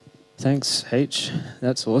Thanks, H.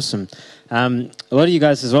 That's awesome. A lot of you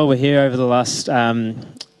guys as well were here over the last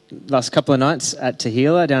couple of nights at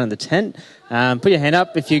Tehillah down in the tent. Put your hand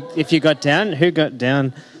up if you got down. Who got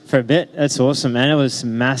down for a bit? That's awesome, man. It was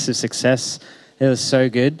massive success. It was so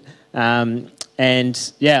good.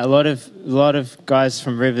 And yeah, a lot of guys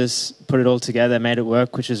from Rivers put it all together, made it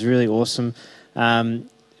work, which is really awesome.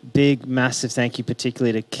 Big, massive thank you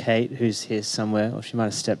particularly to Kate, who's here somewhere, or she might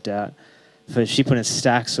have stepped out. She put in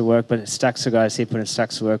stacks of work, but stacks of guys here put in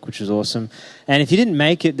stacks of work, which was awesome. And if you didn't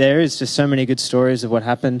make it, there is just so many good stories of what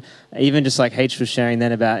happened. Even just like H was sharing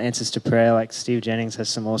then about answers to prayer, like Steve Jennings has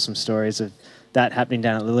some awesome stories of that happening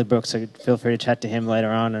down at Lillybrook, so feel free to chat to him later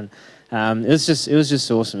on. And it was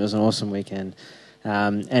just awesome. It was an awesome weekend.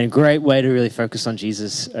 And a great way to really focus on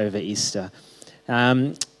Jesus over Easter.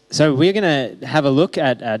 So we're going to have a look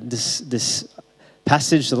at this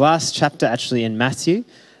passage, the last chapter actually in Matthew,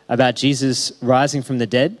 about Jesus rising from the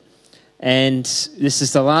dead. And this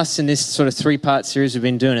is the last in this sort of three-part series we've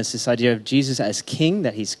been doing. It's this idea of Jesus as king,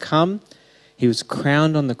 that he's come, he was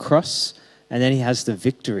crowned on the cross, and then he has the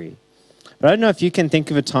victory. But I don't know if you can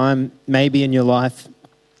think of a time maybe in your life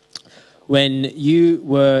when you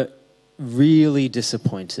were really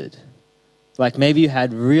disappointed. Like maybe you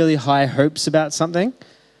had really high hopes about something.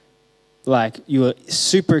 Like you were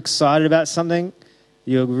super excited about something.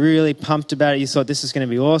 You were really pumped about it. You thought this is going to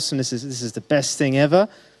be awesome. This is the best thing ever.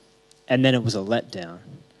 And then it was a letdown.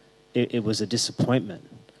 It was a disappointment.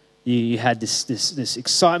 You had this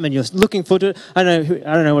excitement. You're looking forward to it. I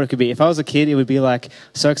don't know what it could be. If I was a kid, it would be like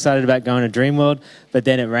so excited about going to Dreamworld, but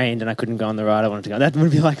then it rained and I couldn't go on the ride I wanted to go. That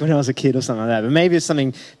would be like when I was a kid or something like that. But maybe it's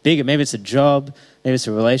something bigger. Maybe it's a job. Maybe it's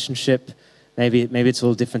a relationship. Maybe it's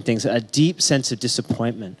all different things. A deep sense of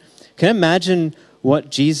disappointment. Can you imagine what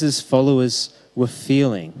Jesus' followers were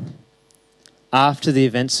feeling after the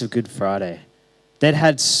events of Good Friday? They'd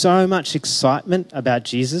had so much excitement about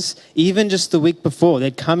Jesus, even just the week before.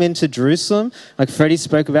 They'd come into Jerusalem, like Freddie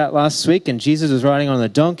spoke about last week, and Jesus was riding on the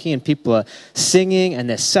donkey, and people are singing, and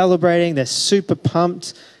they're celebrating. They're super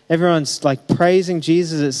pumped. Everyone's like praising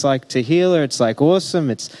Jesus. It's like Tehillah. It's like awesome.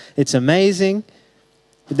 It's amazing.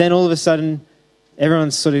 But then all of a sudden,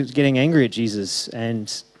 everyone's sort of getting angry at Jesus,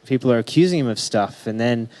 and people are accusing him of stuff, and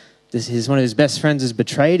then one of his best friends has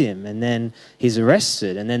betrayed him, and then he's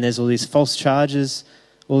arrested, and then there's all these false charges.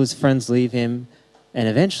 All his friends leave him, and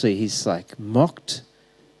eventually he's like mocked.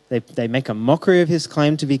 They make a mockery of his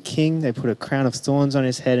claim to be king. They put a crown of thorns on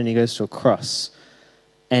his head, and he goes to a cross.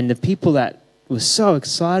 And the people that were so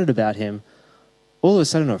excited about him, all of a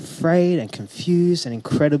sudden are afraid and confused and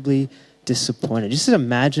incredibly disappointed. Just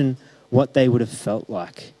imagine what they would have felt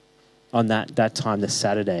like on that time, the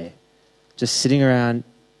Saturday, just sitting around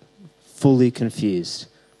fully confused.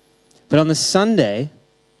 But on the Sunday,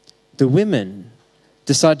 the women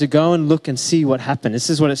decide to go and look and see what happened. This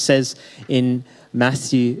is what it says in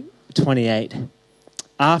Matthew 28.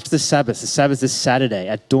 After the Sabbath is Saturday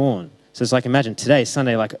at dawn. So it's like, imagine today,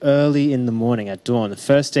 Sunday, like early in the morning at dawn, the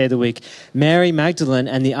first day of the week, Mary Magdalene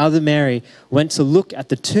and the other Mary went to look at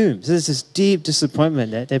the tomb. So there's this deep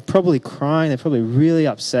disappointment. They're probably crying. They're probably really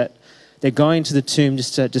upset. They're going to the tomb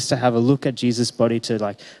just to have a look at Jesus' body, to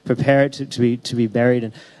like prepare it to be buried,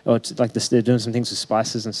 and they're doing some things with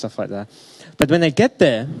spices and stuff like that. But when they get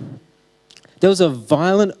there was a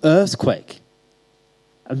violent earthquake,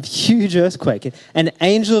 a huge earthquake. An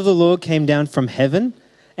angel of the Lord came down from heaven,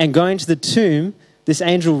 and going to the tomb, this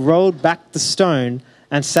angel rolled back the stone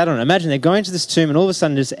and sat on it. Imagine they're going to this tomb, and all of a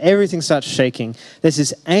sudden just everything starts shaking. There's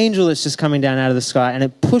this angel that's just coming down out of the sky, and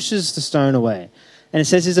it pushes the stone away. And it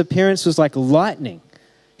says his appearance was like lightning.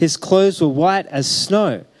 His clothes were white as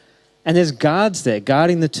snow. And there's guards there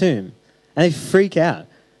guarding the tomb. And they freak out.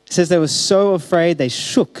 It says they were so afraid they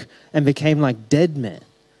shook and became like dead men.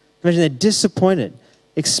 Imagine they're disappointed,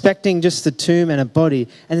 expecting just the tomb and a body.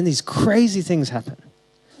 And then these crazy things happen.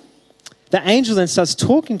 The angel then starts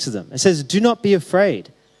talking to them. It says, "Do not be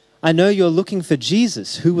afraid. I know you're looking for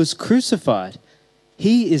Jesus who was crucified.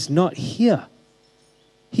 He is not here.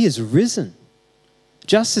 He is risen,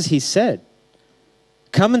 just as he said.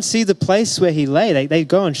 Come and see the place where he lay." They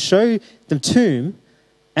go and show the tomb,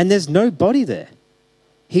 and there's no body there.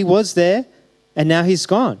 He was there, and now he's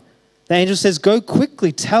gone. The angel says, "Go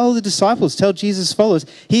quickly, tell the disciples, tell Jesus' followers,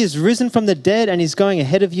 he is risen from the dead, and he's going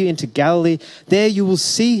ahead of you into Galilee. There you will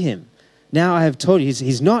see him. Now I have told you,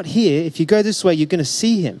 he's not here. If you go this way, you're going to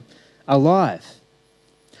see him alive."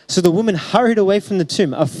 So the woman hurried away from the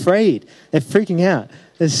tomb, afraid. They're freaking out.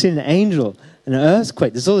 They've seen an angel, an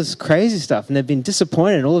earthquake. There's all this crazy stuff, and they've been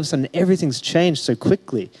disappointed, and all of a sudden everything's changed so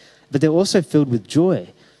quickly. But they're also filled with joy.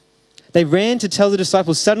 They ran to tell the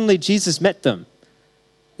disciples. Suddenly Jesus met them.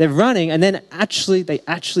 They're running, and then they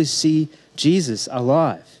actually see Jesus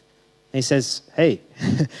alive. And he says, hey,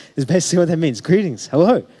 is basically what that means. Greetings,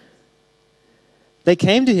 hello. They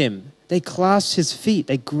came to him. They clasped his feet.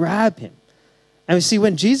 They grabbed him. And we see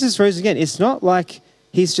when Jesus rose again, it's not like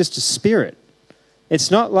he's just a spirit. It's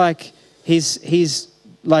not like he's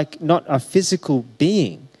like not a physical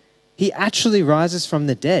being. He actually rises from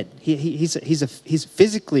the dead. He's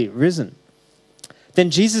physically risen. Then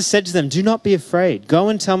Jesus said to them, do not be afraid. Go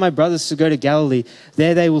and tell my brothers to go to Galilee.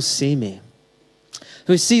 There they will see me.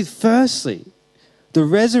 We see, firstly, the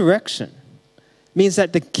resurrection means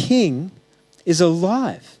that the king is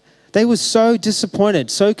alive. They were so disappointed,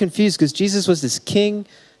 so confused, because Jesus was this king.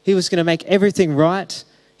 He was going to make everything right.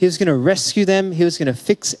 He was going to rescue them. He was going to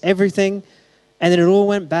fix everything. And then it all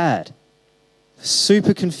went bad.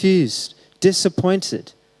 Super confused,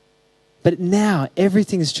 disappointed. But now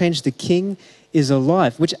everything has changed. The king is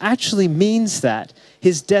alive, which actually means that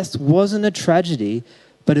his death wasn't a tragedy,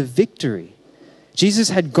 but a victory. Jesus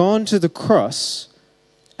had gone to the cross,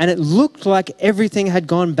 and it looked like everything had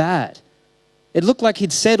gone bad. It looked like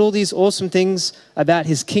he'd said all these awesome things about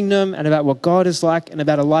his kingdom and about what God is like and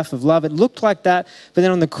about a life of love. It looked like that, but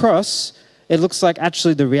then on the cross, it looks like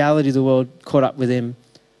actually the reality of the world caught up with him,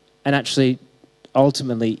 and actually,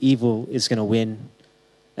 ultimately, evil is going to win.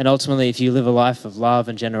 And ultimately, if you live a life of love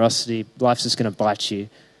and generosity, life's just going to bite you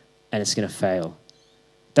and it's going to fail.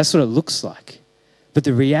 That's what it looks like. But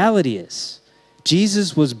the reality is,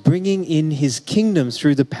 Jesus was bringing in his kingdom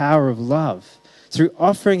through the power of love, through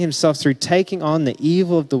offering himself, through taking on the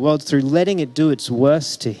evil of the world, through letting it do its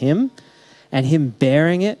worst to him and him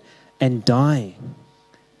bearing it and dying.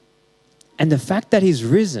 And the fact that he's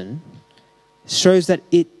risen shows that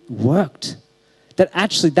it worked. That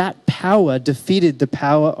actually that power defeated the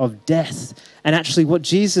power of death. And actually what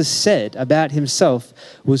Jesus said about himself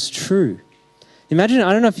was true. Imagine,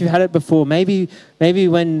 I don't know if you've had it before, maybe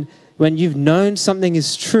when you've known something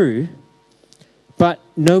is true, but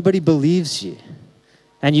nobody believes you.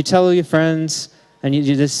 And you tell all your friends, and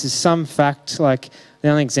this is some fact, like the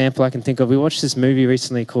only example I can think of, we watched this movie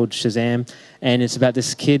recently called Shazam, and it's about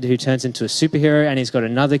this kid who turns into a superhero, and he's got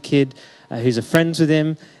another kid who's a friend with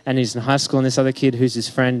him, and he's in high school, and this other kid who's his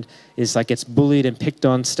friend is like gets bullied and picked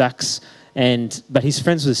on, stacks, but he's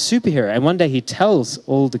friends with a superhero. And one day he tells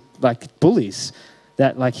all the bullies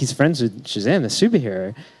that he's friends with Shazam, the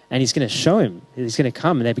superhero, and he's going to show him. He's going to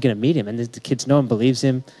come, and they're going to meet him, and the kids, no one believes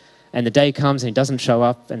him. And the day comes, and he doesn't show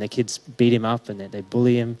up, and the kids beat him up, and they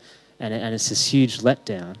bully him, and it's this huge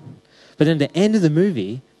letdown. But then at the end of the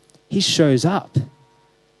movie, he shows up.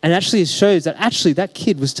 And actually it shows that that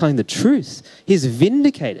kid was telling the truth. He's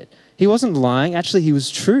vindicated. He wasn't lying. Actually, he was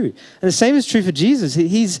true. And the same is true for Jesus.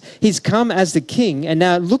 He's come as the king, and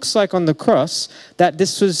now it looks like on the cross that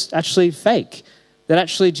this was actually fake. That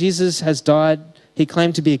actually Jesus has died. He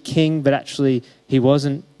claimed to be a king, but actually he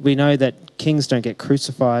wasn't. We know that kings don't get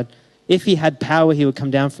crucified. If he had power, he would come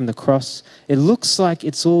down from the cross. It looks like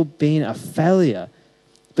it's all been a failure.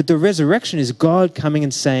 But the resurrection is God coming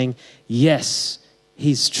and saying, yes,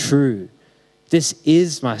 he's true. This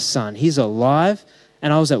is my son. He's alive,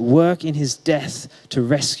 and I was at work in his death to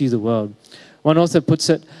rescue the world. One author puts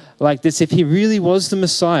it like this: if he really was the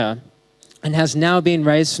Messiah and has now been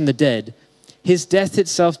raised from the dead, his death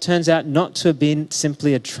itself turns out not to have been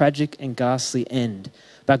simply a tragic and ghastly end,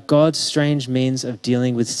 but God's strange means of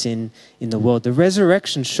dealing with sin in the world. The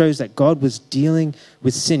resurrection shows that God was dealing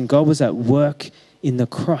with sin. God was at work in the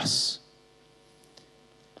cross,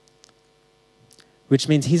 which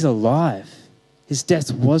means he's alive. His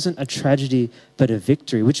death wasn't a tragedy, but a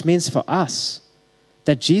victory, which means for us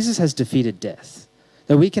that Jesus has defeated death,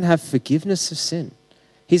 that we can have forgiveness of sin.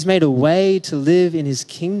 He's made a way to live in his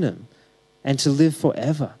kingdom and to live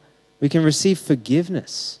forever. We can receive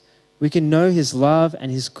forgiveness. We can know his love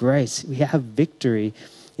and his grace. We have victory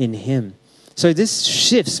in him. So this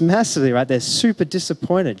shifts massively, right? They're super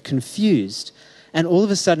disappointed, confused. And all of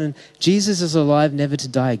a sudden, Jesus is alive, never to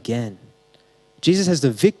die again. Jesus has the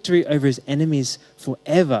victory over his enemies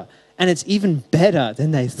forever. And it's even better than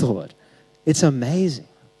they thought. It's amazing.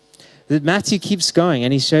 Matthew keeps going,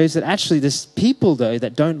 and he shows that actually there's people, though,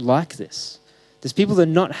 that don't like this. There's people that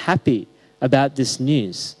are not happy about this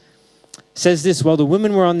news. It says this: while the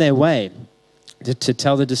women were on their way to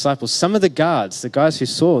tell the disciples, some of the guards, the guys who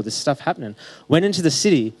saw this stuff happening, went into the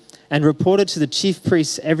city and reported to the chief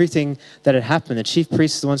priests everything that had happened. The chief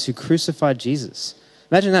priests are the ones who crucified Jesus.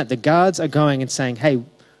 Imagine that. The guards are going and saying, hey,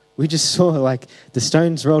 we just saw the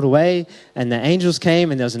stones rolled away and the angels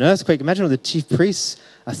came and there was an earthquake. Imagine what the chief priests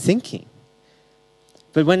are thinking.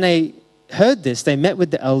 But when they heard this, they met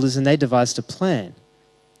with the elders and they devised a plan.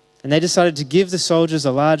 And they decided to give the soldiers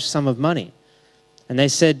a large sum of money. And they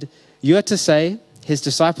said, you are to say, his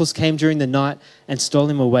disciples came during the night and stole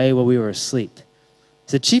him away while we were asleep.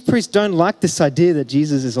 So the chief priests don't like this idea that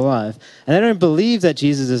Jesus is alive. And they don't believe that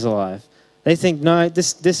Jesus is alive. They think, no,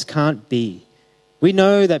 this can't be. We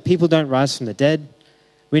know that people don't rise from the dead.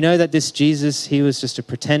 We know that this Jesus, he was just a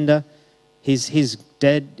pretender. He's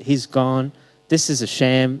dead. He's gone. This is a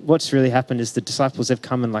sham. What's really happened is the disciples have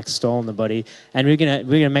come and stolen the body, and we're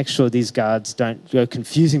gonna make sure these guards don't go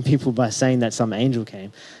confusing people by saying that some angel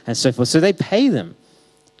came and so forth. So they pay them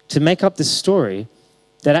to make up this story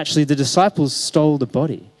that actually the disciples stole the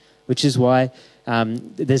body, which is why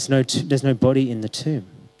there's no body in the tomb.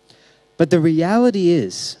 But the reality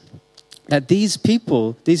is that these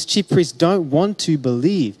people, these chief priests, don't want to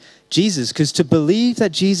believe Jesus, because to believe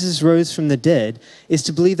that Jesus rose from the dead is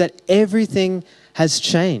to believe that everything has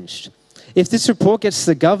changed. If this report gets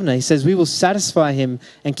to the governor, he says, we will satisfy him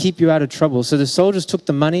and keep you out of trouble. So the soldiers took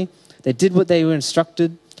the money, they did what they were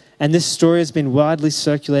instructed, and this story has been widely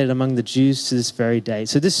circulated among the Jews to this very day.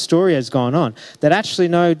 So this story has gone on, that actually,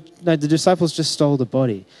 no, the disciples just stole the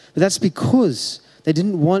body. But that's because they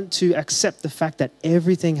didn't want to accept the fact that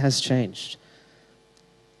everything has changed.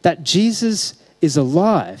 That Jesus is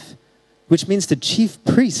alive, which means the chief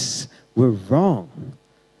priests were wrong.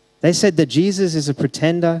 They said that Jesus is a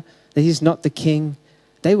pretender, that he's not the king.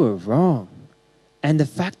 They were wrong. And the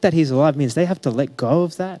fact that he's alive means they have to let go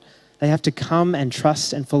of that. They have to come and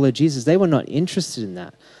trust and follow Jesus. They were not interested in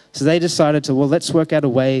that. So they decided to, let's work out a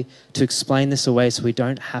way to explain this away so we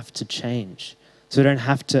don't have to change, so we don't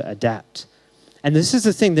have to adapt. And this is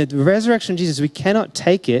the thing, that the resurrection of Jesus, we cannot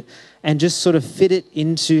take it and just sort of fit it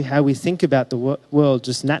into how we think about the world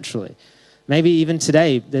just naturally. Maybe even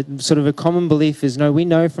today, that sort of a common belief is, no, we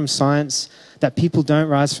know from science that people don't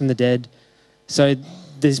rise from the dead. So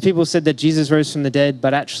these people said that Jesus rose from the dead,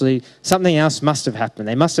 but actually something else must have happened.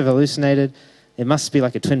 They must have hallucinated. It must be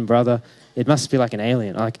like a twin brother. It must be like an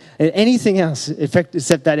alien. Like anything else,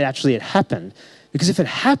 except that it actually had happened. Because if it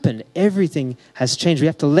happened, everything has changed. We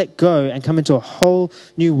have to let go and come into a whole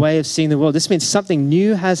new way of seeing the world. This means something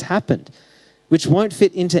new has happened, which won't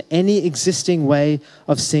fit into any existing way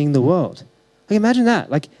of seeing the world. Like imagine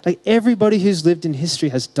that. Like everybody who's lived in history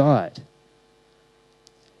has died.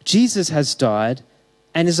 Jesus has died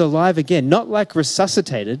and is alive again. Not like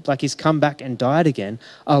resuscitated, like he's come back and died again.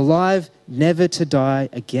 Alive, never to die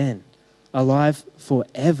again. Alive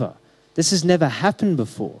forever. This has never happened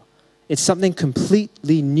before. It's something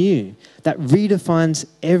completely new that redefines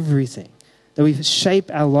everything. That we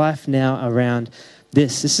shape our life now around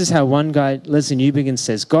this. This is how one guy, Leslie Newbigin,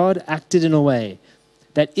 says, God acted in a way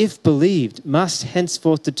that, if believed, must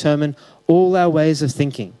henceforth determine all our ways of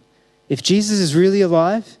thinking. If Jesus is really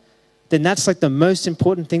alive, then that's like the most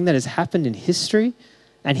important thing that has happened in history,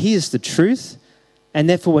 and he is the truth, and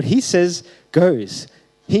therefore what he says goes.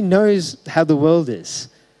 He knows how the world is.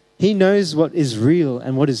 He knows what is real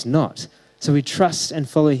and what is not. So we trust and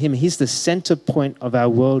follow him. He's the center point of our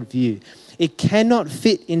worldview. It cannot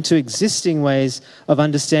fit into existing ways of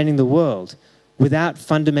understanding the world without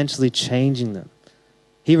fundamentally changing them.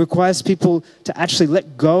 He requires people to actually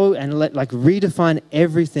let go and redefine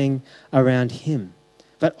everything around him.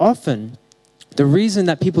 But often, the reason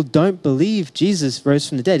that people don't believe Jesus rose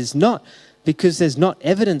from the dead is not because there's not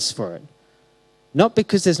evidence for it. Not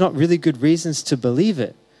because there's not really good reasons to believe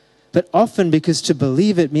it. But often because to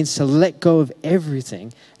believe it means to let go of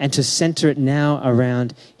everything and to center it now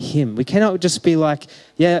around him. We cannot just be like,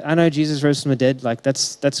 yeah, I know Jesus rose from the dead. Like,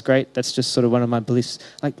 that's great. That's just sort of one of my beliefs.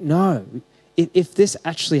 Like, no. If this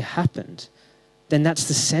actually happened, then that's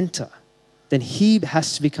the center. Then he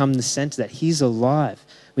has to become the center, that he's alive.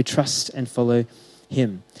 We trust and follow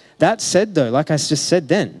him. That said, though, like I just said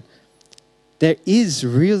then, there is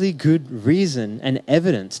really good reason and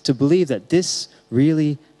evidence to believe that this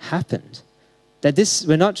really happened. That this,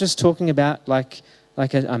 we're not just talking about like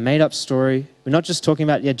a made-up story. We're not just talking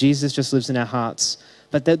about, Jesus just lives in our hearts.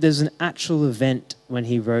 But that there's an actual event when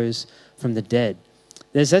he rose from the dead.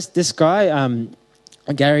 There's this guy,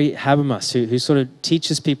 Gary Habermas, who sort of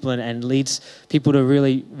teaches people and leads people to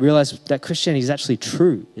really realize that Christianity is actually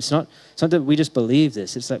true. It's not that we just believe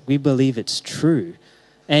this. It's that we believe it's true.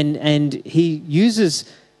 And he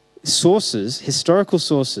uses sources, historical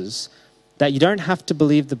sources, that you don't have to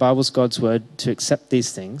believe the Bible's God's word to accept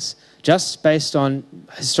these things, just based on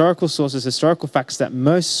historical sources, historical facts that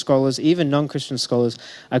most scholars, even non-Christian scholars,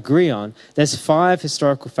 agree on. There's 5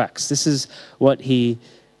 historical facts. This is what he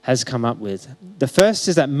has come up with. The first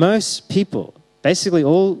is that most people, basically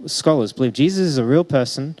all scholars, believe Jesus is a real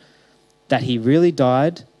person, that he really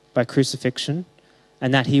died by crucifixion,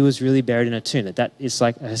 and that he was really buried in a tomb, that is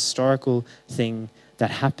like a historical thing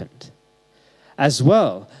that happened. As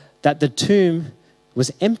well, that the tomb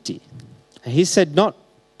was empty. And he said not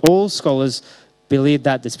all scholars believe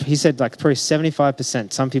that. He said like probably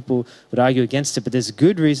 75%. Some people would argue against it, but there's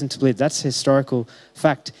good reason to believe that's a historical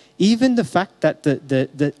fact. Even the fact that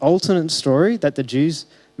the alternate story that the Jews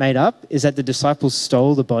made up is that the disciples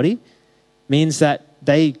stole the body means that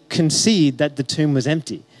they concede that the tomb was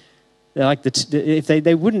empty. They're like if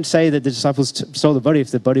they wouldn't say that the disciples stole the body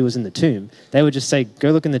if the body was in the tomb. They would just say, go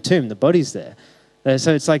look in the tomb, the body's there.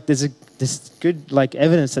 So it's like there's this good like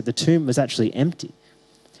evidence that the tomb was actually empty.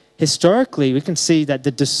 Historically, we can see that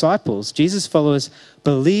the disciples, Jesus' followers,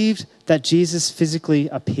 believed that Jesus physically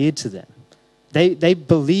appeared to them. They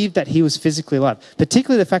believed that he was physically alive,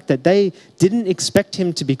 particularly the fact that they didn't expect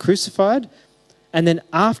him to be crucified. And then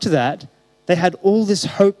after that, they had all this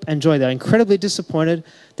hope and joy. They were incredibly disappointed,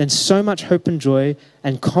 then so much hope and joy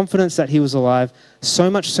and confidence that he was alive,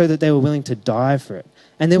 so much so that they were willing to die for it.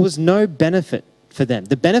 And there was no benefit for them.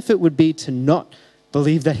 The benefit would be to not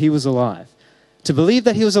believe that he was alive. To believe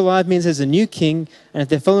that he was alive means there's a new king, and if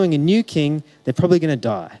they're following a new king, they're probably going to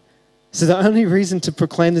die. So the only reason to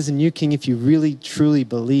proclaim there's a new king if you really, truly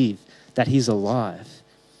believe that he's alive.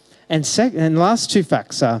 And last two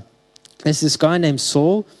facts are, there's this guy named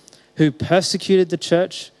Saul who persecuted the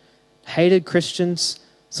church, hated Christians,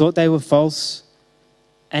 thought they were false,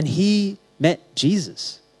 and he met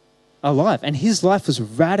Jesus alive. And his life was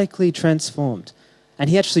radically transformed. And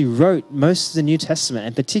he actually wrote most of the New Testament,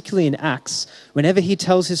 and particularly in Acts, whenever he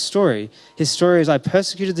tells his story is, I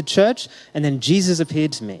persecuted the church, and then Jesus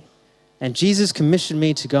appeared to me. And Jesus commissioned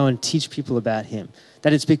me to go and teach people about him.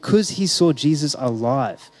 That it's because he saw Jesus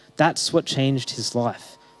alive. That's what changed his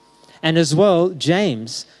life. And as well,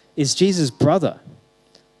 James is Jesus' brother.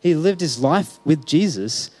 He lived his life with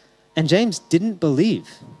Jesus, and James didn't believe.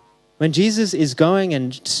 When Jesus is going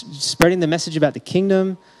and spreading the message about the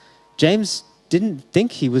kingdom, James didn't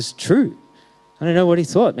think he was true. I don't know what he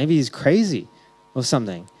thought. Maybe he's crazy or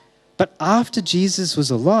something. But after Jesus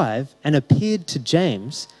was alive and appeared to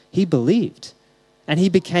James, he believed. And he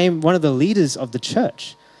became one of the leaders of the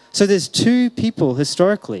church. So there's two people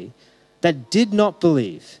historically that did not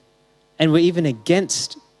believe and were even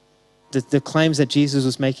against the claims that Jesus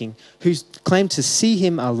was making, who claimed to see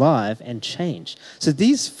him alive and change. So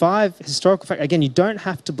these 5 historical facts, again, you don't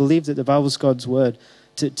have to believe that the Bible is God's word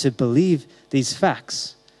to believe these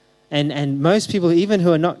facts. And most people, even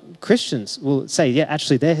who are not Christians, will say, yeah,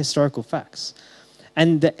 actually, they're historical facts.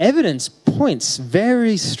 And the evidence points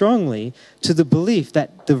very strongly to the belief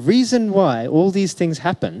that the reason why all these things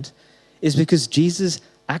happened is because Jesus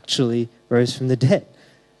actually rose from the dead.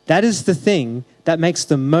 That is the thing that makes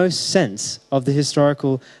the most sense of the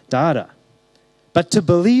historical data. But to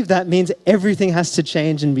believe that means everything has to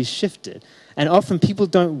change and be shifted. And often people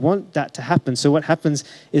don't want that to happen. So what happens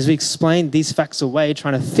is we explain these facts away,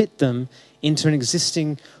 trying to fit them into an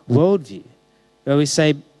existing worldview. Where we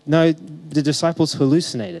say, no, the disciples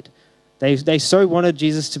hallucinated. They so wanted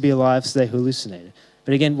Jesus to be alive, so they hallucinated.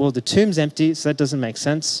 But again, well, the tomb's empty, so that doesn't make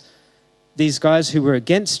sense. These guys who were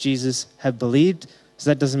against Jesus have believed, so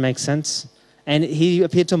that doesn't make sense. And he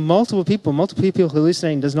appeared to multiple people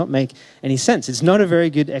hallucinating does not make any sense. It's not a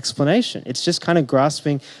very good explanation. It's just kind of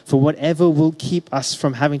grasping for whatever will keep us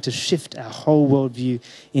from having to shift our whole worldview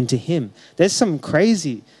into him. There's some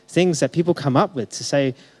crazy things that people come up with to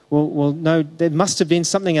say, well, no, there must have been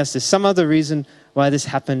something else. There's some other reason why this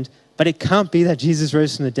happened, but it can't be that Jesus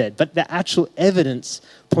rose from the dead. But the actual evidence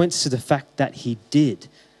points to the fact that he did.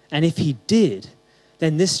 And if he did,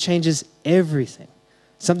 then this changes everything.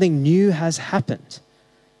 Something new has happened.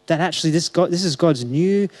 That actually this is God's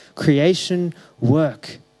new creation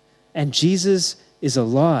work. And Jesus is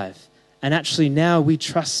alive. And actually now we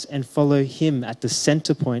trust and follow him at the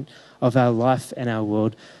center point of our life and our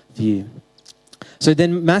world view. So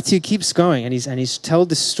then Matthew keeps going, and he's told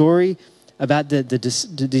this story about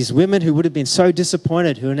these women who would have been so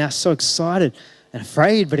disappointed, who are now so excited and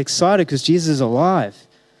afraid, but excited because Jesus is alive.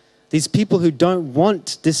 These people who don't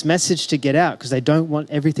want this message to get out because they don't want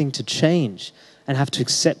everything to change and have to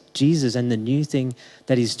accept Jesus and the new thing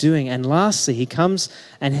that he's doing. And lastly, he comes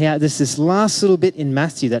and there's this last little bit in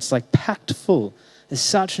Matthew that's like packed full. It's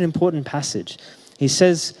such an important passage. He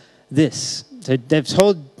says this. So they've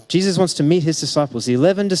told Jesus wants to meet his disciples. The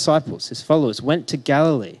 11 disciples, his followers, went to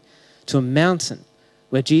Galilee, to a mountain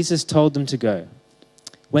where Jesus told them to go.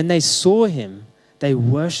 When they saw him, they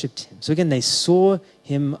worshipped him. So again, they saw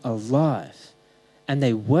him alive and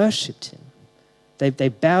they worshipped him. They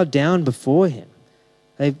bowed down before him.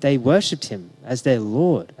 They worshipped him as their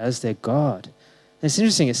Lord, as their God. And it's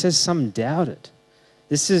interesting, it says some doubted.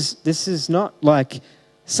 This is not like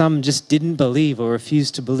some just didn't believe or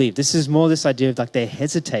refused to believe. This is more this idea of like they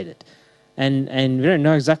hesitated. And we don't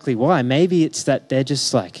know exactly why. Maybe it's that they're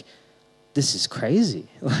just like, this is crazy.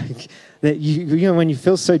 Like that you know, when you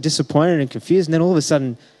feel so disappointed and confused, and then all of a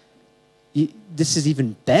sudden, this is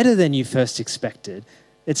even better than you first expected.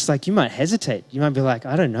 It's like you might hesitate. You might be like,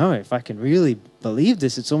 I don't know if I can really believe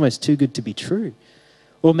this. It's almost too good to be true.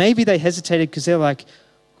 Or maybe they hesitated because they're like,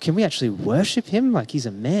 can we actually worship him? Like he's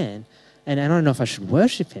a man. And I don't know if I should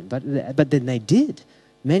worship him. But then they did.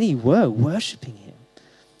 Many were worshiping him.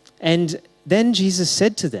 And then Jesus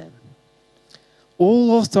said to them,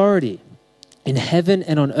 all authority in heaven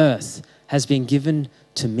and on earth has been given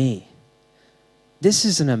to me. This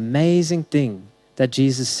is an amazing thing that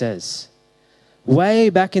Jesus says. Way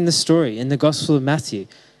back in the story, in the Gospel of Matthew,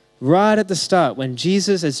 right at the start, when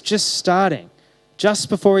Jesus is just starting, just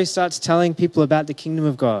before he starts telling people about the kingdom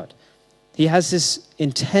of God, he has this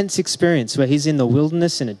intense experience where he's in the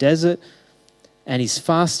wilderness in a desert and he's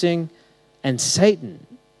fasting, and Satan,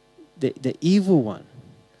 the evil one,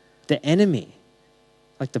 the enemy,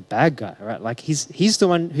 like the bad guy, right? Like he's the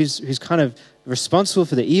one who's kind of responsible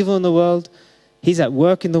for the evil in the world. He's at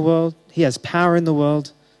work in the world. He has power in the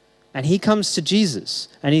world. And he comes to Jesus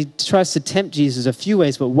and he tries to tempt Jesus a few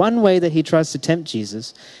ways. But one way that he tries to tempt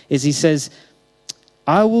Jesus is he says,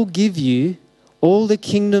 I will give you all the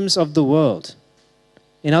kingdoms of the world.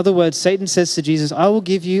 In other words, Satan says to Jesus, I will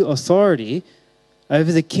give you authority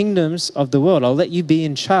over the kingdoms of the world. I'll let you be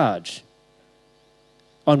in charge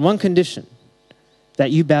on one condition,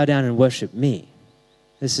 that you bow down and worship me.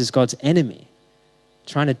 This is God's enemy,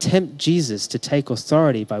 trying to tempt Jesus to take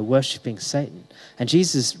authority by worshiping Satan. And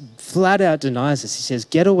Jesus flat out denies this. He says,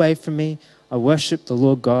 get away from me. I worship the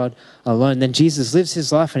Lord God alone. Then Jesus lives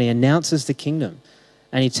his life and he announces the kingdom.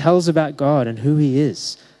 And he tells about God and who he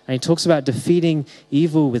is. And he talks about defeating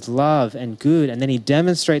evil with love and good. And then he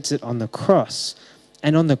demonstrates it on the cross.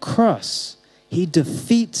 And on the cross, he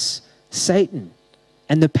defeats Satan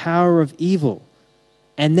and the power of evil.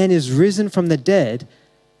 And then is risen from the dead.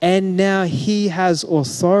 And now he has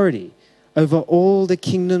authority over all the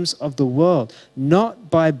kingdoms of the world, not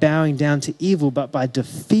by bowing down to evil, but by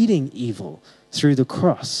defeating evil through the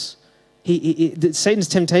cross. Satan's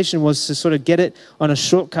temptation was to sort of get it on a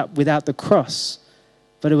shortcut without the cross,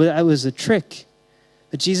 but it was a trick.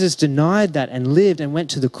 But Jesus denied that and lived and went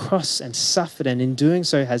to the cross and suffered, and in doing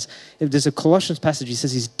so there's a Colossians passage, he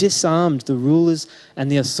says he's disarmed the rulers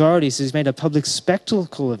and the authorities. He's made a public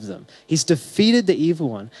spectacle of them. He's defeated the evil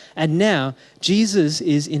one. And now Jesus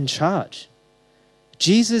is in charge.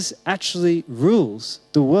 Jesus actually rules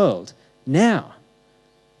the world now,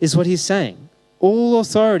 is what he's saying. All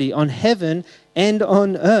authority on heaven and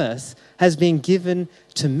on earth has been given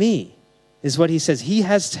to me, is what he says. He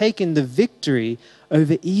has taken the victory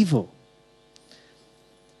over evil.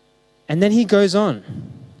 And then he goes on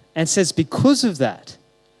and says, because of that,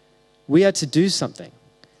 we are to do something.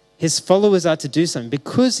 His followers are to do something.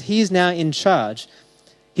 Because he is now in charge,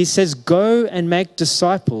 he says, go and make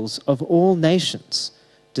disciples of all nations.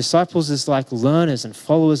 Disciples is like learners and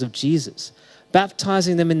followers of Jesus,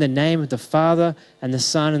 baptizing them in the name of the Father and the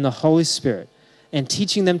Son and the Holy Spirit, and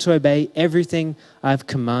teaching them to obey everything I have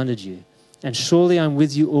commanded you. And surely I'm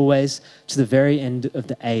with you always to the very end of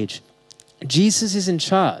the age. Jesus is in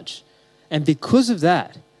charge. And because of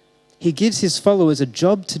that, he gives his followers a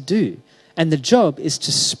job to do. And the job is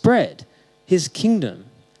to spread his kingdom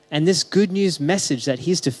and this good news message that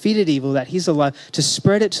he's defeated evil, that he's alive, to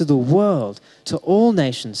spread it to the world, to all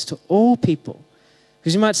nations, to all people.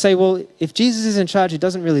 Because you might say, well, if Jesus is in charge, it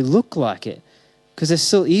doesn't really look like it, because there's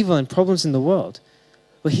still evil and problems in the world.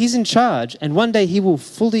 Well, he's in charge, and one day he will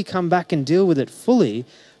fully come back and deal with it fully,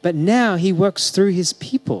 but now he works through his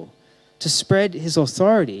people to spread his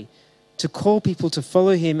authority, to call people to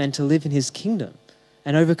follow him and to live in his kingdom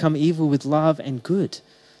and overcome evil with love and good.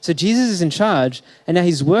 So Jesus is in charge, and now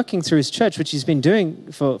he's working through his church, which he's been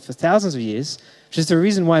doing for thousands of years, which is the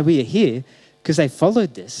reason why we are here, because they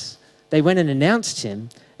followed this. They went and announced him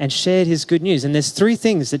and shared his good news. And there's three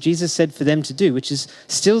things that Jesus said for them to do, which is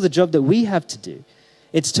still the job that we have to do.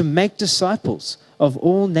 It's to make disciples of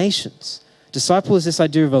all nations. Disciple is this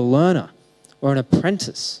idea of a learner or an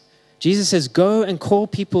apprentice. Jesus says, go and call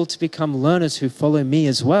people to become learners who follow me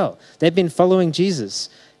as well. They've been following Jesus.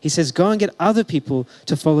 He says, go and get other people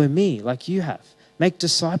to follow me like you have. Make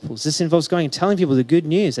disciples. This involves going and telling people the good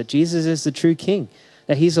news that Jesus is the true King,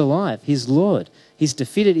 that he's alive, he's Lord. He's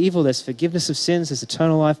defeated evil, there's forgiveness of sins, there's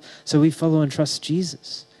eternal life, so we follow and trust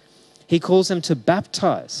Jesus. He calls them to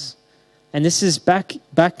baptize. And this is back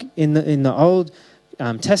in the old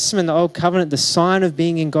Testament, the Old Covenant, the sign of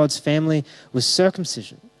being in God's family was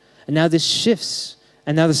circumcision. And now this shifts.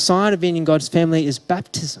 And now the sign of being in God's family is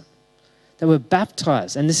baptism. That we're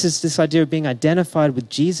baptized. And this is this idea of being identified with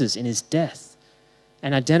Jesus in his death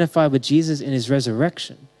and identified with Jesus in his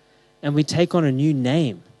resurrection. And we take on a new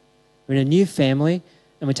name. We're in a new family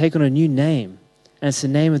and we take on a new name. And it's the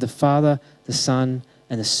name of the Father, the Son,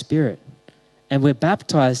 and the Spirit. And we're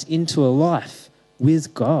baptized into a life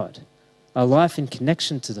with God, a life in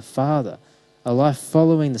connection to the Father, a life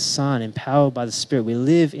following the Son, empowered by the Spirit. We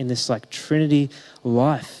live in this like Trinity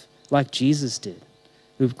life, like Jesus did.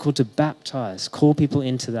 We're called to baptize, call people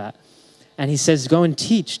into that. And he says, go and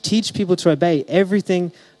teach people to obey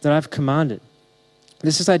everything that I've commanded.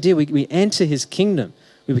 This idea, we enter his kingdom,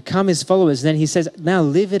 we become his followers. And then he says, now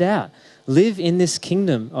live it out. Live in this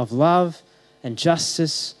kingdom of love and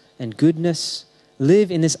justice and goodness.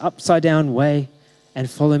 Live in this upside down way and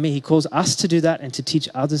follow me. He calls us to do that and to teach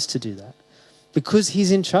others to do that because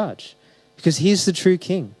he's in charge, because he's the true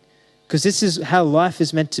king. Because this is how life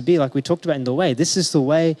is meant to be, like we talked about in the way. This is the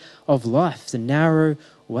way of life, the narrow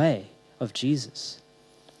way of Jesus.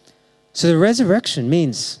 So the resurrection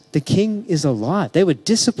means the king is alive. They were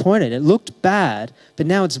disappointed. It looked bad, but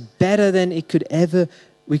now it's better than we could ever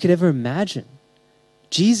imagine.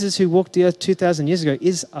 Jesus, who walked the earth 2,000 years ago,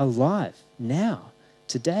 is alive now,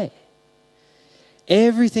 today.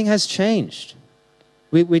 Everything has changed.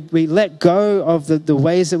 We let go of the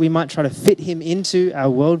ways that we might try to fit him into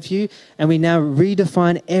our worldview, and we now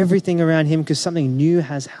redefine everything around him because something new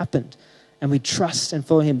has happened, and we trust and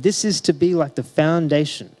follow him. This is to be like the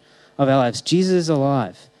foundation of our lives. Jesus is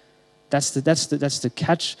alive. That's the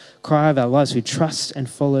catch cry of our lives. We trust and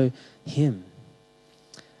follow him.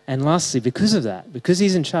 And lastly, because of that, because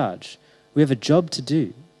he's in charge, we have a job to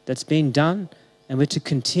do that's been done, and we're to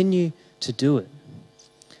continue to do it.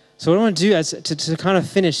 So what I want to do to kind of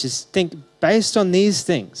finish is think, based on these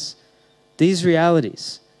things, these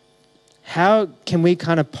realities, how can we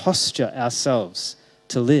kind of posture ourselves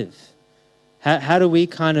to live? How do we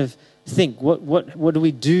kind of think? What do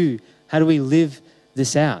we do? How do we live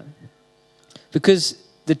this out? Because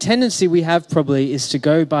the tendency we have probably is to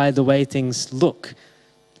go by the way things look.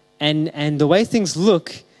 And the way things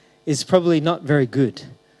look is probably not very good.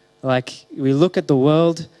 Like, we look at the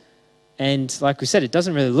world, and like we said, it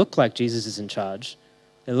doesn't really look like Jesus is in charge.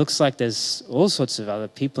 It looks like there's all sorts of other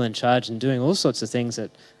people in charge and doing all sorts of things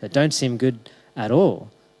that don't seem good at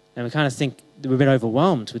all. And we kind of think we're a bit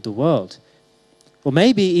overwhelmed with the world. Or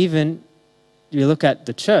maybe even you look at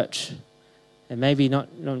the church, and maybe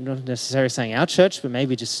not necessarily saying our church, but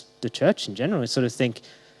maybe just the church in general. We sort of think,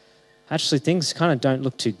 actually things kind of don't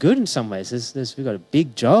look too good in some ways. We've got a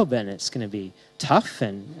big job and it's going to be tough,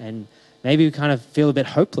 and maybe we kind of feel a bit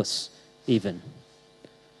hopeless even.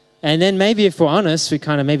 And then maybe if we're honest, we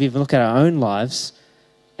kind of maybe even look at our own lives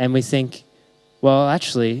and we think, well,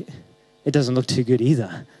 actually, it doesn't look too good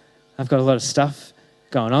either. I've got a lot of stuff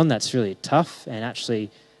going on that's really tough, and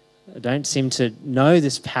actually I don't seem to know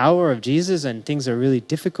this power of Jesus, and things are really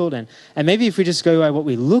difficult. And maybe if we just go by what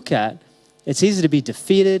we look at, it's easy to be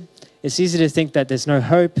defeated. It's easy to think that there's no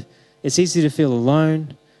hope. It's easy to feel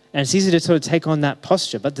alone. And it's easy to sort of take on that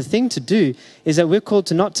posture. But the thing to do is that we're called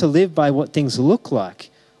to not to live by what things look like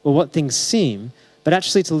or what things seem, but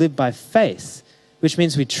actually to live by faith, which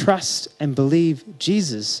means we trust and believe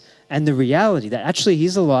Jesus and the reality that actually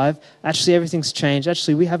he's alive, actually everything's changed,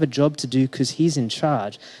 actually we have a job to do because he's in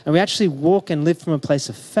charge. And we actually walk and live from a place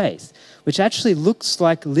of faith, which actually looks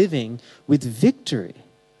like living with victory.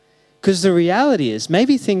 Because the reality is,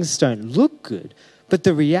 maybe things don't look good, but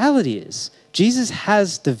the reality is, Jesus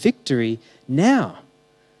has the victory now.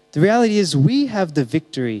 The reality is, we have the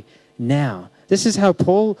victory now. This is how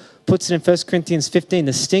Paul puts it in 1 Corinthians 15.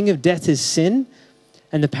 The sting of death is sin,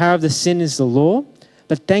 and the power of the sin is the law.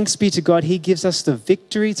 But thanks be to God, he gives us the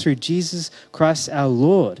victory through Jesus Christ our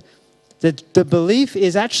Lord. The belief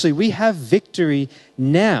is actually we have victory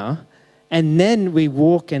now, and then we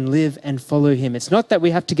walk and live and follow him. It's not that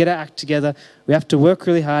we have to get our act together, we have to work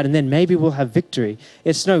really hard, and then maybe we'll have victory.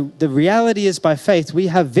 It's no, the reality is by faith we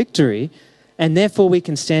have victory, and therefore we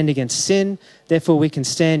can stand against sin, therefore we can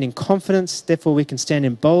stand in confidence, therefore we can stand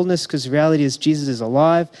in boldness, because the reality is Jesus is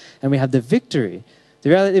alive, and we have the victory. The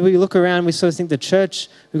reality, we look around, we sort of think the church,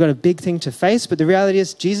 we've got a big thing to face, but the reality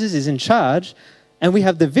is Jesus is in charge, and we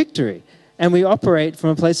have the victory, and we operate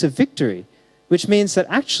from a place of victory, which means that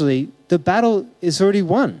actually the battle is already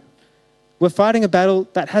won. We're fighting a battle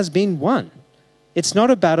that has been won. It's not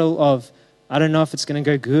a battle of, I don't know if it's going to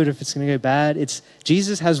go good or if it's going to go bad. It's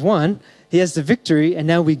Jesus has won, he has the victory, and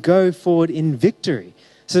now we go forward in victory.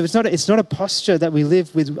 So it's not a posture that we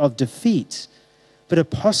live with of defeat, but a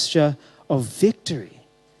posture of victory,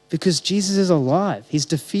 because Jesus is alive. He's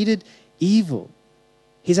defeated evil.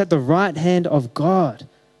 He's at the right hand of God.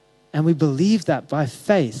 And we believe that by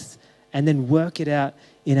faith and then work it out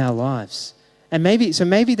in our lives. And maybe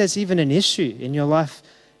there's even an issue in your life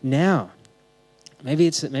now. Maybe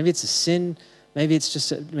it's a sin. Maybe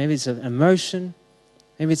it's an emotion.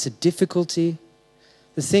 Maybe it's a difficulty.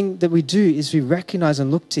 The thing that we do is we recognize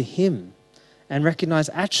and look to Him and recognize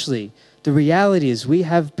actually the reality is we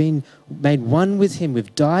have been made one with Him.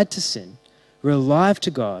 We've died to sin. We're alive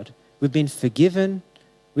to God. We've been forgiven.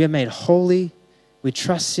 We are made holy. We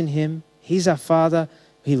trust in Him. He's our Father.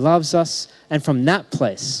 He loves us. And from that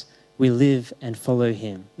place, we live and follow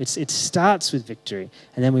Him. It starts with victory,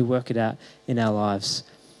 and then we work it out in our lives.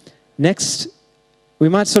 Next, we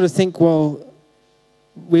might sort of think, well,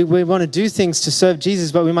 we want to do things to serve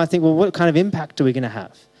Jesus, but we might think, well, what kind of impact are we going to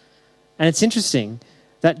have? And it's interesting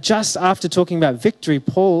that just after talking about victory,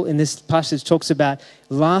 Paul in this passage talks about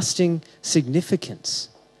lasting significance.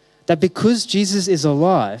 That because Jesus is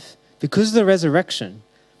alive, because of the resurrection,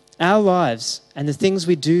 our lives and the things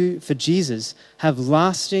we do for Jesus have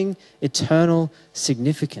lasting, eternal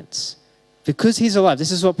significance. Because He's alive.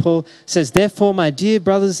 This is what Paul says. Therefore, my dear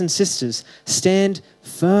brothers and sisters, stand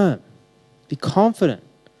firm. Be confident.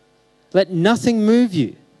 Let nothing move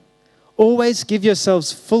you. Always give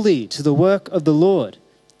yourselves fully to the work of the Lord,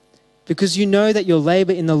 because you know that your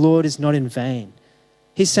labor in the Lord is not in vain.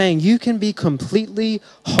 He's saying you can be completely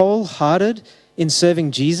wholehearted in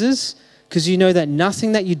serving Jesus because you know that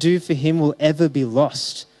nothing that you do for Him will ever be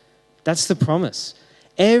lost. That's the promise.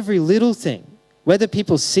 Every little thing, whether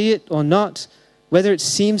people see it or not, whether it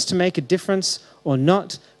seems to make a difference or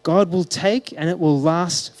not, God will take and it will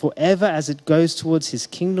last forever as it goes towards His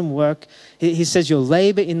kingdom work. He says your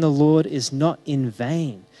labor in the Lord is not in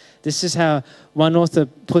vain. This is how one author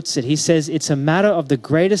puts it. He says it's a matter of the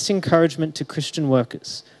greatest encouragement to Christian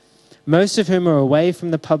workers, most of whom are away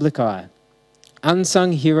from the public eye,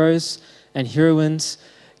 unsung heroes and heroines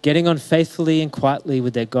getting on faithfully and quietly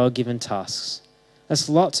with their God-given tasks. That's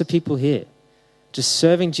lots of people here, just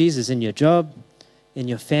serving Jesus in your job, in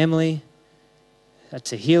your family, at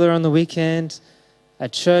Tehillah on the weekend,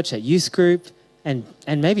 at church, at youth group, and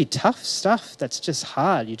maybe tough stuff that's just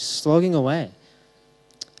hard. You're just slogging away.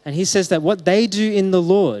 And he says that what they do in the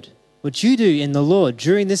Lord, what you do in the Lord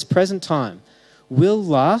during this present time, will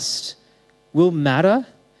last, will matter,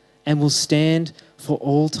 and will stand for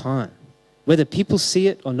all time. Whether people see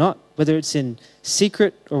it or not, whether it's in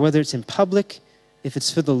secret or whether it's in public, if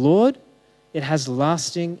it's for the Lord, it has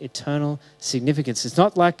lasting, eternal significance. It's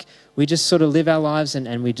not like we just sort of live our lives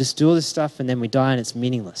and we just do all this stuff and then we die and it's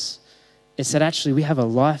meaningless. It's that actually we have a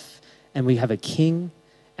life and we have a King,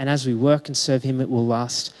 and as we work and serve Him, it will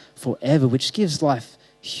last forever, which gives life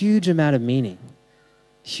huge amount of meaning,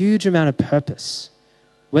 huge amount of purpose.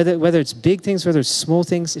 Whether it's big things, whether it's small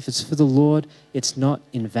things, if it's for the Lord, it's not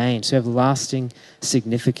in vain. So you have lasting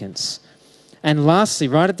significance. And lastly,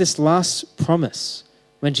 right at this last promise,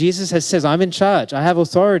 when Jesus says, I'm in charge, I have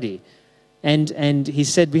authority, and He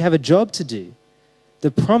said we have a job to do,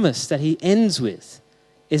 the promise that He ends with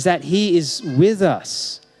is that He is with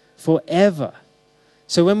us forever.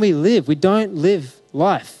 So when we live, we don't live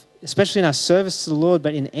life, especially in our service to the Lord,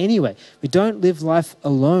 but in any way, we don't live life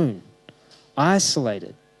alone,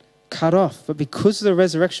 isolated, cut off. But because of the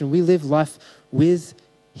resurrection, we live life with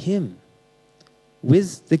Him,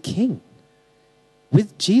 with the King,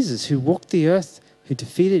 with Jesus, who walked the earth, who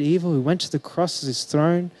defeated evil, who went to the cross as His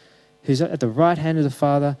throne, who's at the right hand of the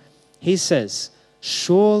Father. He says,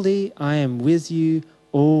 surely I am with you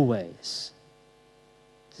always.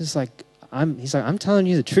 He's like, I'm telling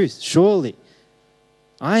you the truth. Surely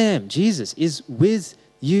I am. Jesus is with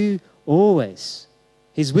you always.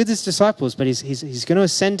 He's with His disciples, but he's going to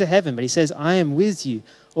ascend to heaven. But He says, I am with you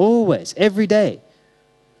always, every day,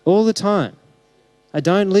 all the time. I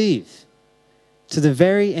don't leave to the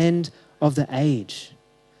very end of the age.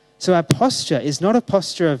 So our posture is not a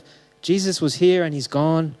posture of Jesus was here and He's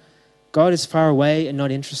gone. God is far away and not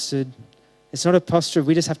interested. It's not a posture of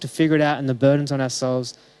we just have to figure it out and the burden's on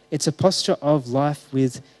ourselves. It's a posture of life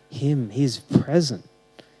with Him. He is present.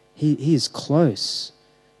 He is close.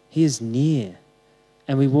 He is near.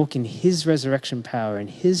 And we walk in His resurrection power, in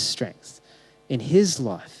His strength, in His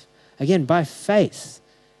life. Again, by faith,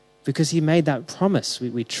 because He made that promise.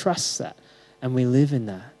 We trust that and we live in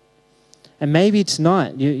that. And maybe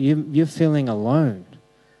tonight you're feeling alone.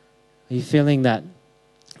 Are you feeling that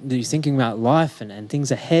you're thinking about life and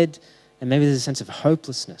things ahead, and maybe there's a sense of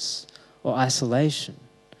hopelessness or isolation?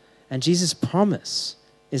 And Jesus' promise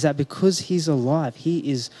is that because He's alive, He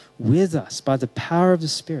is with us by the power of the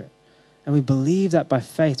Spirit. And we believe that by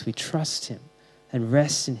faith, we trust him and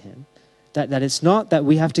rest in him. That it's not that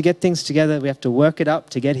we have to get things together, we have to work it up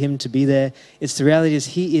to get him to be there. It's the reality is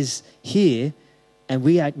he is here and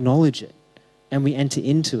we acknowledge it and we enter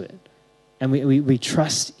into it. And we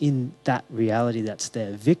trust in that reality that's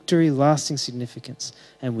there. Victory, lasting significance,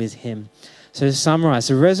 and with him. So to summarize,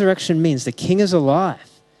 the resurrection means the King is alive,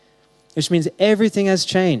 which means everything has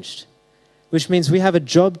changed, which means we have a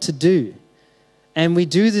job to do. And we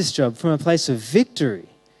do this job from a place of victory,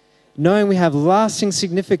 knowing we have lasting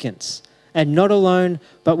significance, and not alone,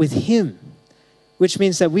 but with him, which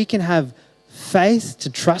means that we can have faith to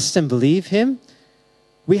trust and believe him.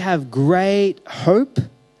 We have great hope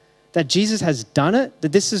that Jesus has done it,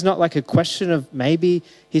 that this is not like a question of maybe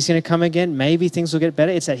he's going to come again, maybe things will get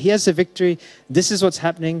better. It's that he has the victory. This is what's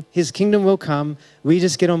happening. His kingdom will come. We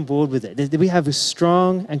just get on board with it. We have a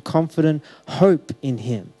strong and confident hope in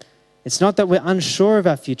him. It's not that we're unsure of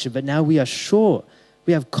our future, but now we are sure.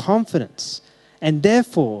 We have confidence. And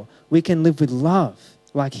therefore, we can live with love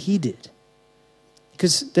like he did.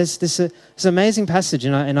 Because there's this amazing passage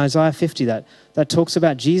in Isaiah 50 that talks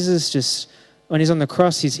about Jesus just, when he's on the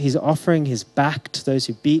cross, he's offering his back to those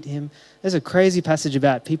who beat him. There's a crazy passage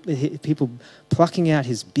about people plucking out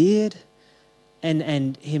his beard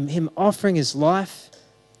and him offering his life.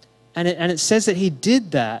 And it says that he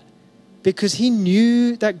did that because he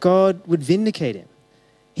knew that God would vindicate him.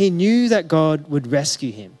 He knew that God would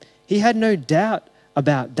rescue him. He had no doubt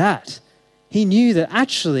about that. He knew that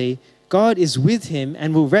actually God is with him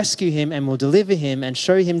and will rescue him and will deliver him and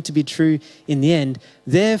show him to be true in the end.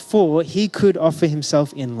 Therefore, he could offer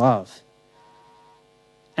himself in love.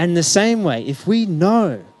 And the same way, if we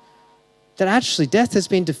know that actually death has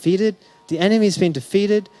been defeated, the enemy has been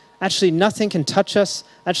defeated, actually nothing can touch us,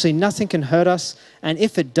 actually nothing can hurt us, and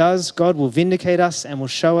if it does, God will vindicate us and will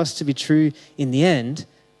show us to be true in the end,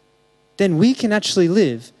 then we can actually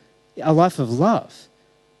live a life of love,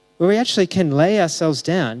 where we actually can lay ourselves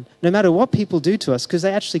down no matter what people do to us, because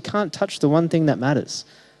they actually can't touch the one thing that matters.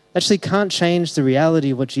 They actually can't change the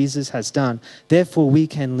reality of what Jesus has done. Therefore, we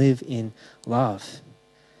can live in love.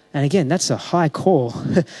 And again, that's a high call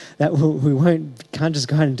that can't just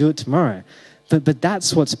go out and do it tomorrow. But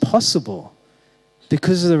that's what's possible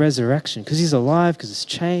because of the resurrection, because he's alive, because it's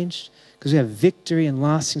changed, because we have victory and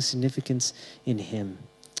lasting significance in him.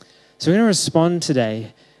 So we're going to respond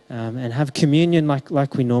today and have communion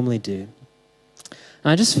like we normally do.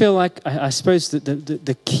 And I just feel like, I suppose, that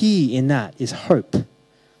the key in that is hope.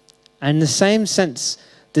 And in the same sense,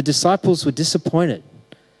 the disciples were disappointed,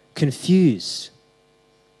 confused,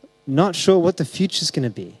 not sure what the future's going to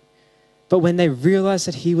be. But when they realized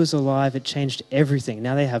that he was alive, it changed everything.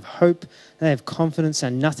 Now they have hope, they have confidence,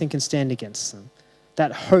 and nothing can stand against them.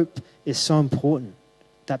 That hope is so important,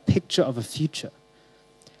 that picture of a future.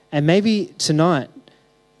 And maybe tonight,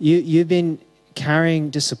 you've been carrying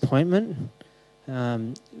disappointment,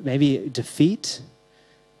 maybe defeat,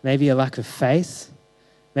 maybe a lack of faith,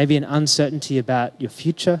 maybe an uncertainty about your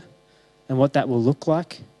future and what that will look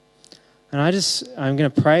like. And I'm going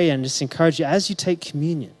to pray and just encourage you as you take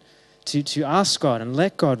communion to ask God and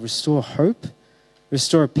let God restore hope,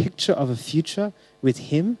 restore a picture of a future with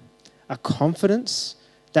him, a confidence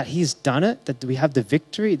that he's done it, that we have the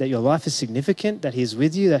victory, that your life is significant, that he's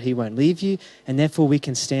with you, that he won't leave you, and therefore we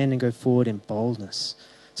can stand and go forward in boldness.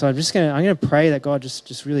 So I'm going to pray that God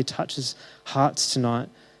just really touches hearts tonight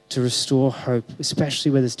to restore hope, especially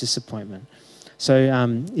where there's disappointment. So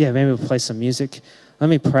maybe we'll play some music. Let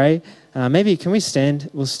me pray. Maybe can we stand?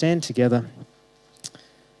 We'll stand together.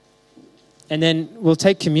 And then we'll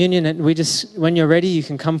take communion, and when you're ready, you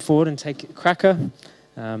can come forward and take a cracker.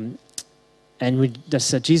 And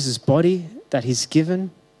that's Jesus' body that he's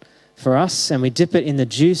given for us. And we dip it in the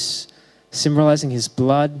juice, symbolizing his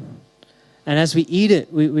blood. And as we eat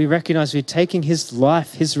it, we recognize we're taking his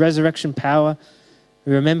life, his resurrection power.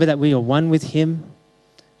 We remember that we are one with him,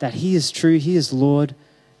 that he is true, he is Lord.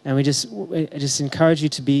 And I just encourage you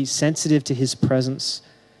to be sensitive to his presence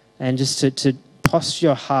and just to posture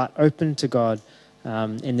your heart open to God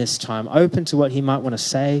in this time, open to what he might want to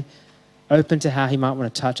say, open to how he might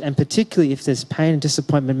want to touch, and particularly if there's pain and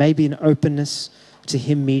disappointment, maybe an openness to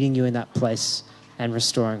him meeting you in that place and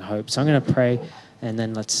restoring hope. So I'm going to pray, and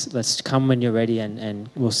then let's come when you're ready, and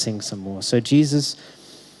we'll sing some more. So Jesus,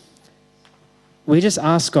 we just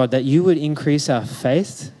ask God that you would increase our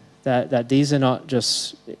faith, that these are not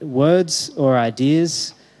just words or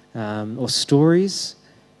ideas or stories,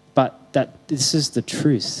 but that this is the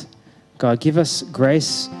truth. God, give us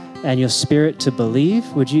grace and your spirit to believe.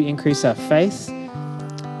 Would you increase our faith?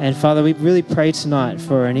 And Father, we really pray tonight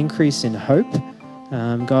for an increase in hope.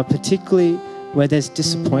 God, particularly where there's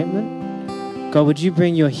disappointment, God, would you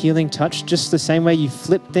bring your healing touch just the same way you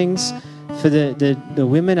flipped things for the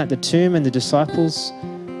women at the tomb and the disciples?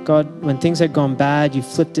 God, when things had gone bad, you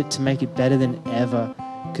flipped it to make it better than ever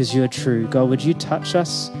because you're true. God, would you touch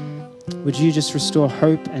us? Would you just restore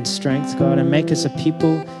hope and strength, God, and make us a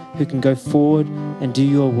people who can go forward and do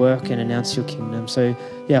your work and announce your kingdom? So,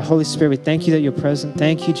 yeah, Holy Spirit, we thank you that you're present.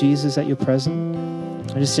 Thank you, Jesus, that you're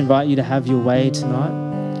present. I just invite you to have your way tonight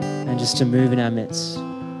and just to move in our midst.